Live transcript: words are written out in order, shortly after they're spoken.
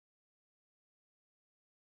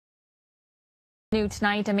New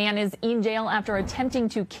tonight, a man is in jail after attempting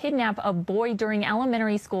to kidnap a boy during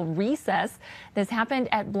elementary school recess. This happened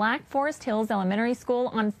at Black Forest Hills Elementary School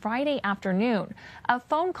on Friday afternoon. A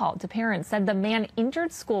phone call to parents said the man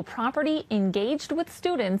entered school property, engaged with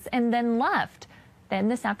students, and then left. Then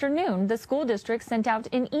this afternoon, the school district sent out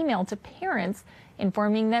an email to parents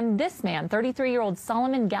informing them this man, 33-year-old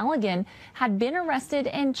Solomon Galligan, had been arrested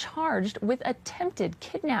and charged with attempted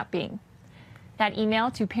kidnapping. That email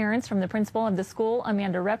to parents from the principal of the school,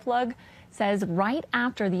 Amanda Replug, says right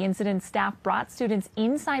after the incident, staff brought students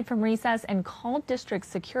inside from recess and called district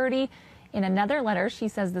security. In another letter, she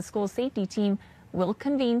says the school safety team will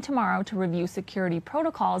convene tomorrow to review security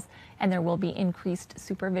protocols, and there will be increased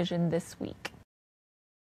supervision this week.